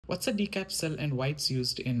What's a decap cell and why it's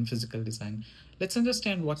used in physical design? Let's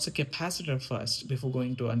understand what's a capacitor first before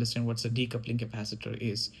going to understand what's a decoupling capacitor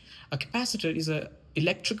is. A capacitor is an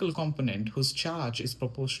electrical component whose charge is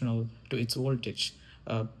proportional to its voltage.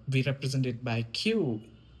 We represent it by Q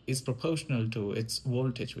is proportional to its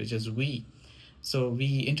voltage, which is V. So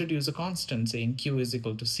we introduce a constant saying Q is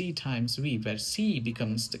equal to C times V, where C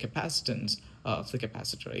becomes the capacitance of the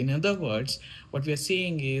capacitor. In other words, what we are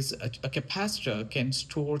saying is a capacitor can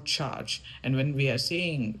store charge. And when we are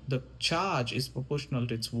saying the charge is proportional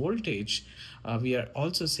to its voltage, we are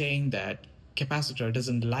also saying that capacitor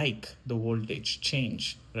doesn't like the voltage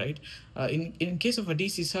change, right? In case of a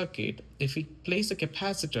DC circuit, if we place a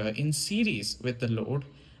capacitor in series with the load,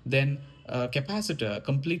 then capacitor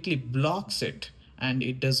completely blocks it and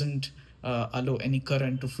it doesn't allow any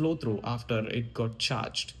current to flow through after it got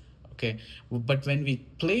charged. Okay, but when we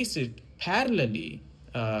place it parallelly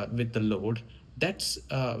with the load, that's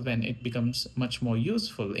when it becomes much more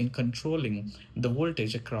useful in controlling the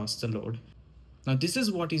voltage across the load. Now, this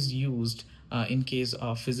is what is used in case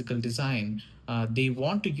of physical design. They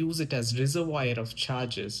want to use it as reservoir of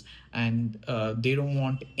charges, and they don't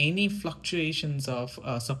want any fluctuations of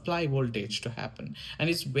supply voltage to happen. And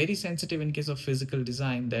it's very sensitive in case of physical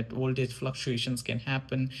design that voltage fluctuations can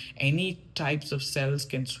happen. Any types of cells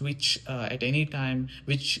can switch at any time,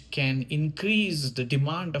 which can increase the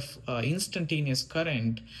demand of instantaneous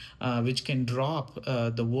current, which can drop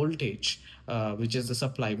the voltage, which is the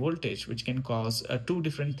supply voltage, which can cause two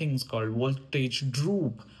different things called voltage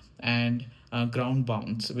droop and ground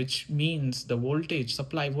bounce, which means the voltage,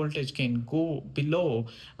 supply voltage, can go below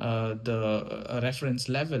the reference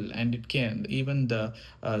level, and it can even the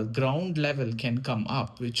ground level can come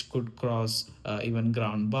up, which could cause even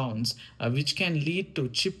ground bounce, which can lead to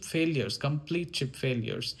chip failures, complete chip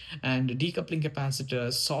failures. And decoupling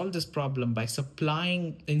capacitors solve this problem by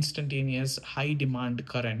supplying instantaneous high demand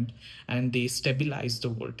current, and they stabilize the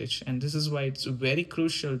voltage. And this is why it's very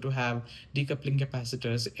crucial to have decoupling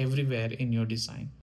capacitors everywhere in your design.